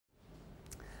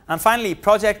And finally,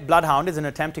 Project Bloodhound is an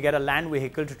attempt to get a land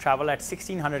vehicle to travel at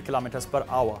 1600 kilometers per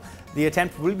hour. The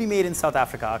attempt will be made in South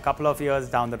Africa a couple of years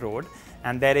down the road,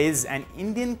 and there is an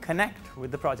Indian connect with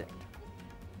the project.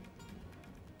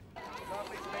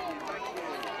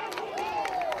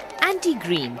 Andy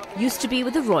Green used to be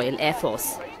with the Royal Air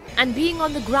Force, and being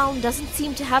on the ground doesn't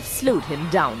seem to have slowed him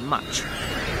down much.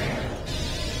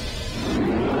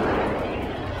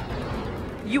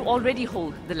 You already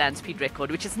hold the land speed record,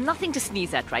 which is nothing to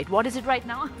sneeze at, right? What is it right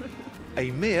now?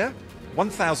 A mere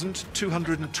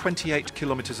 1,228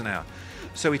 kilometres an hour.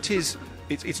 So it's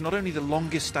not only the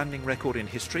longest standing record in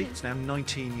history, it's now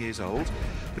 19 years old,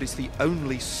 but it's the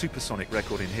only supersonic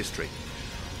record in history.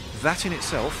 That in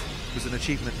itself was an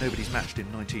achievement nobody's matched in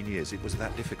 19 years. It was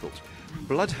that difficult.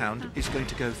 Bloodhound is going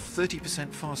to go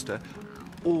 30% faster,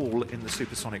 all in the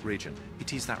supersonic region.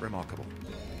 It is that remarkable.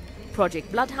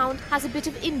 Project Bloodhound has a bit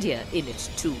of India in it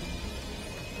too.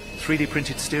 3D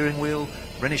printed steering wheel,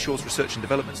 Renishaw's research and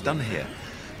development's done here.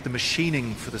 The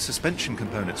machining for the suspension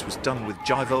components was done with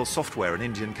Jivel Software, an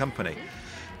Indian company.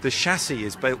 The chassis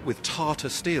is built with Tata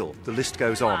steel. The list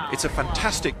goes on. It's a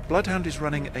fantastic... Bloodhound is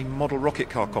running a model rocket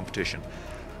car competition.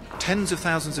 Tens of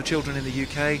thousands of children in the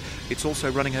UK. It's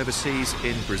also running overseas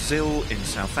in Brazil, in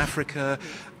South Africa,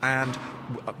 and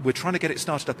we're trying to get it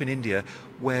started up in India,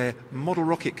 where model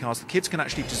rocket cars, the kids can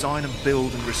actually design and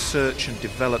build and research and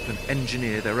develop and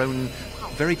engineer their own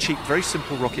very cheap, very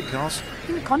simple rocket cars.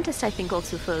 In the contest, I think,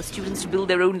 also for students to build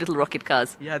their own little rocket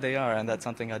cars. Yeah, they are, and that's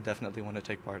something I definitely want to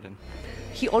take part in.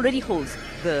 He already holds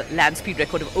the land speed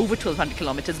record of over 1,200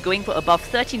 kilometers, going for above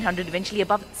 1,300, eventually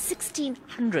above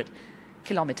 1,600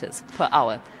 kilometers per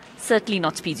hour. Certainly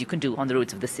not speeds you can do on the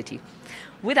roads of the city.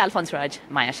 With Alphonse Raj,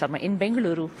 Maya Sharma in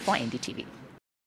Bengaluru for NDTV.